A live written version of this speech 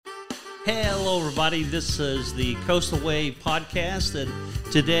Hello, everybody. This is the Coastal Wave podcast, and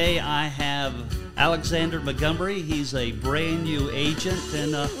today I have Alexander Montgomery. He's a brand new agent,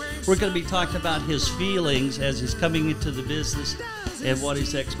 and we're going to be talking about his feelings as he's coming into the business and what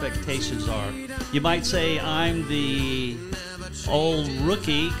his expectations are. You might say I'm the old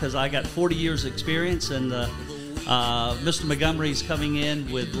rookie because I got 40 years experience, and Mr. Montgomery's coming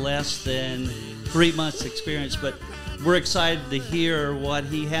in with less than 3 months experience, but we're excited to hear what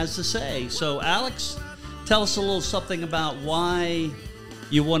he has to say. So, Alex, tell us a little something about why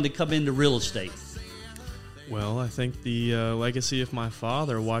you wanted to come into real estate. Well, I think the legacy of my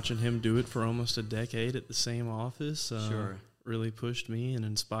father, watching him do it for almost a decade at the same office, really pushed me and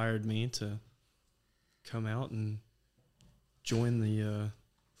inspired me to come out and join the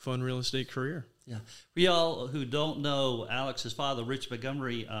fun real estate career. Yeah. For y'all who don't know, Alex's father, Rich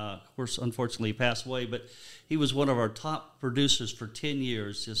Montgomery, of course, unfortunately passed away, but he was one of our top producers for 10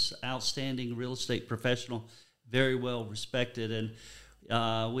 years, just outstanding real estate professional, very well respected.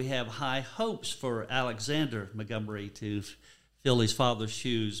 And we have high hopes for Alexander Montgomery to fill his father's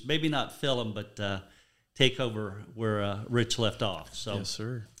shoes. Maybe not fill them, but take over where Rich left off. So, yes,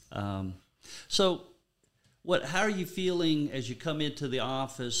 sir. So how are you feeling as you come into the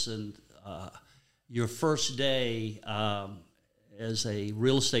office and your first day as a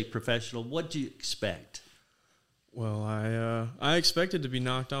real estate professional? What do you expect? Well, I expected to be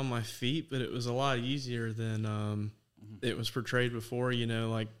knocked on my feet, but it was a lot easier than it was portrayed before. You know,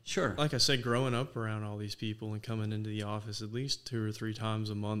 like I said, growing up around all these people and coming into the office at least 2 or 3 times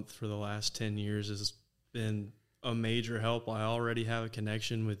a month for the last 10 years has been a major help. I already have a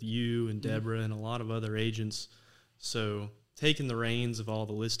connection with you and Deborah and a lot of other agents, so taking the reins of all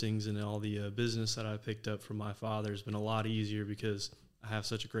the listings and all the business that I picked up from my father has been a lot easier because I have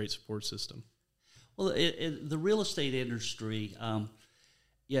such a great support system. Well, the real estate industry,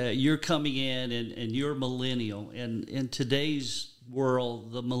 you're coming in and you're millennial. And in today's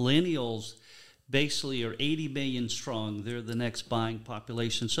world, the millennials basically are 80 million strong. They're the next buying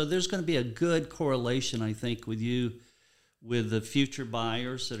population. So there's going to be a good correlation, I think, with you, with the future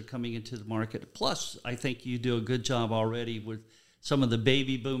buyers that are coming into the market. Plus, I think you do a good job already with some of the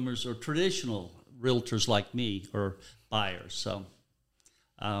baby boomers or traditional realtors like me or buyers. So,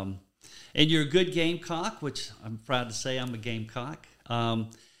 and you're a good Gamecock, which I'm proud to say I'm a Gamecock.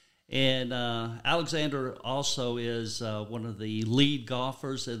 And Alexander also is one of the lead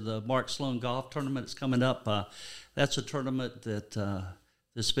golfers in the Mark Sloan Golf Tournament that's coming up. That's a tournament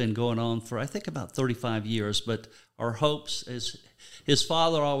that's been going on for, I think, about 35 years. But our hopes is his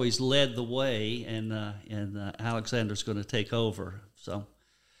father always led the way, and Alexander's going to take over. So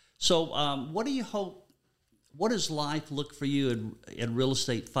what do you hope? What does life look for you in real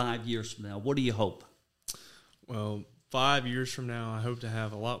estate 5 years from now? What do you hope? Well, 5 years from now, I hope to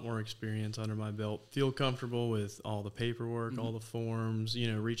have a lot more experience under my belt, feel comfortable with all the paperwork, all the forms,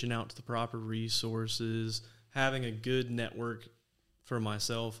 reaching out to the proper resources, having a good network for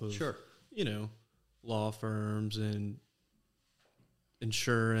myself of, law firms and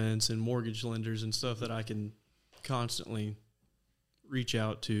insurance and mortgage lenders and stuff that I can constantly reach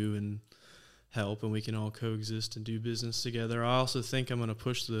out to and help, and we can all coexist and do business together. I also think I'm going to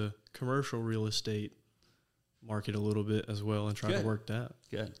push the commercial real estate market a little bit as well and try to work that.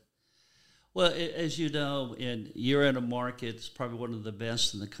 Good. Well, as you know, you're in a market, it's probably one of the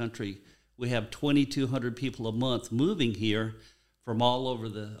best in the country. We have 2,200 people a month moving here from all over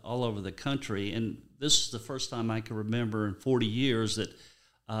the country, and this is the first time I can remember in 40 years that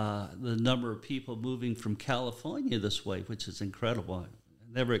the number of people moving from California this way, which is incredible. I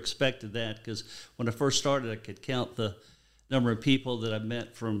never expected that because when I first started, I could count the number of people that I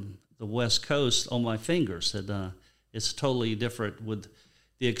met from the West Coast on my fingers, and it's totally different with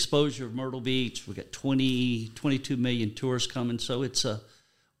the exposure of Myrtle Beach. We got 22 million tourists coming, so it's a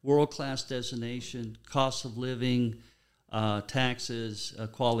world-class destination. Cost of living, taxes,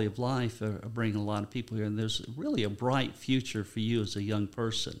 quality of life are bringing a lot of people here, and there's really a bright future for you as a young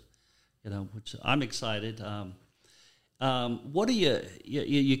person, which I'm excited. What do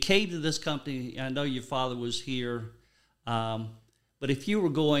you came to this company? I know your father was here, but if you were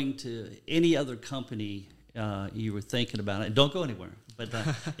going to any other company you were thinking about it, don't go anywhere, but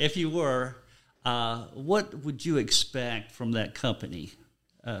if you were, what would you expect from that company,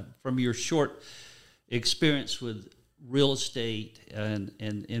 from your short experience with real estate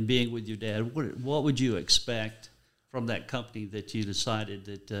and being with your dad? What would you expect from that company that you decided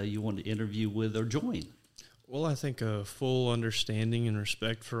that you wanted to interview with or join? Well, I think a full understanding and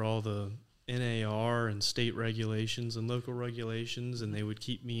respect for all the NAR and state regulations and local regulations, and they would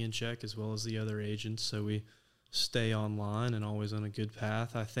keep me in check as well as the other agents. So we stay online and always on a good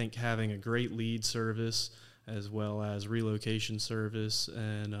path. I think having a great lead service as well as relocation service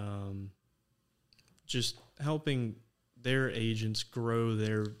and just helping their agents grow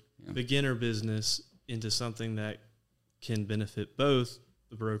their beginner business into something that can benefit both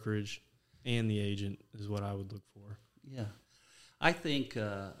the brokerage and the agent is what I would look for. Yeah. I think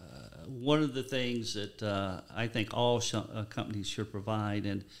one of the things that I think all companies should provide,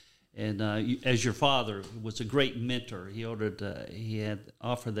 and as your father was a great mentor, he had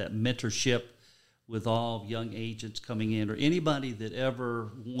offered that mentorship with all young agents coming in, or anybody that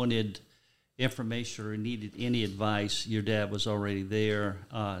ever wanted information or needed any advice. Your dad was already there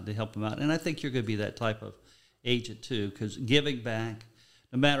to help them out, and I think you're going to be that type of agent too, because giving back.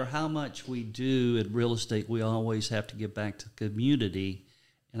 No matter how much we do in real estate, we always have to give back to the community,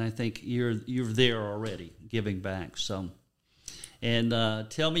 and I think you're there already, giving back. So, and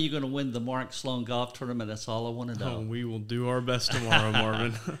tell me you're going to win the Mark Sloan Golf Tournament. That's all I want to know. Oh, we will do our best tomorrow,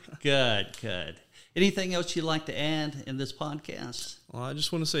 Marvin. Good. Anything else you'd like to add in this podcast? Well, I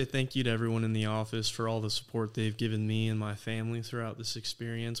just want to say thank you to everyone in the office for all the support they've given me and my family throughout this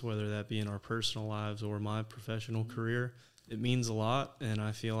experience, whether that be in our personal lives or my professional career. It means a lot, and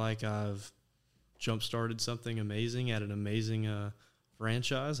I feel like I've jump-started something amazing at an amazing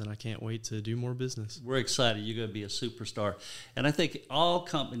franchise, and I can't wait to do more business. We're excited. You're going to be a superstar. And I think all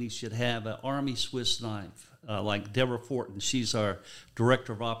companies should have an Army Swiss knife, like Deborah Fortin. She's our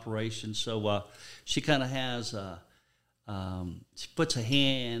Director of Operations, so she kind of has she puts a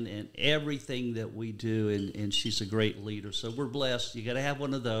hand in everything that we do, and she's a great leader. So we're blessed. You got to have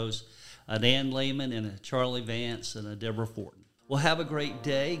one of those. An Ann Lehman and a Charlie Vance and a Deborah Fortin. Well, have a great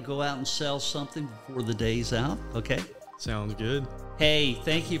day. Go out and sell something before the day's out, okay? Sounds good. Hey,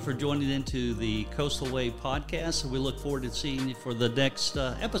 thank you for joining into the Coastal Wave podcast, and we look forward to seeing you for the next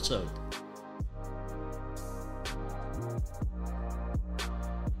episode.